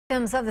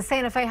Victims of the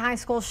Santa Fe High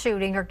School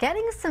shooting are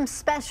getting some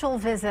special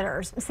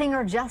visitors.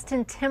 Singer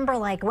Justin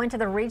Timberlake went to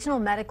the Regional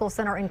Medical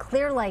Center in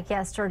Clear Lake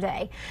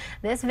yesterday.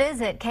 This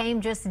visit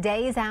came just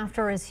days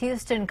after his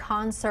Houston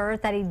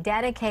concert that he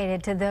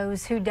dedicated to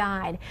those who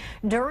died.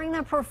 During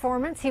the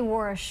performance, he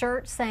wore a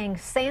shirt saying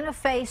Santa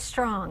Fe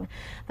Strong.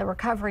 The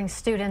recovering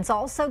students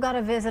also got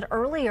a visit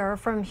earlier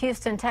from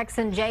Houston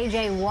Texan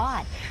J.J.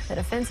 Watt. The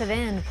defensive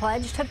end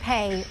pledged to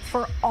pay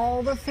for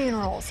all the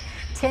funerals.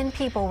 10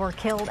 people were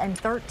killed and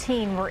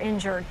 13 were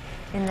injured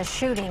in the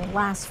shooting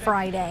last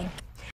Friday.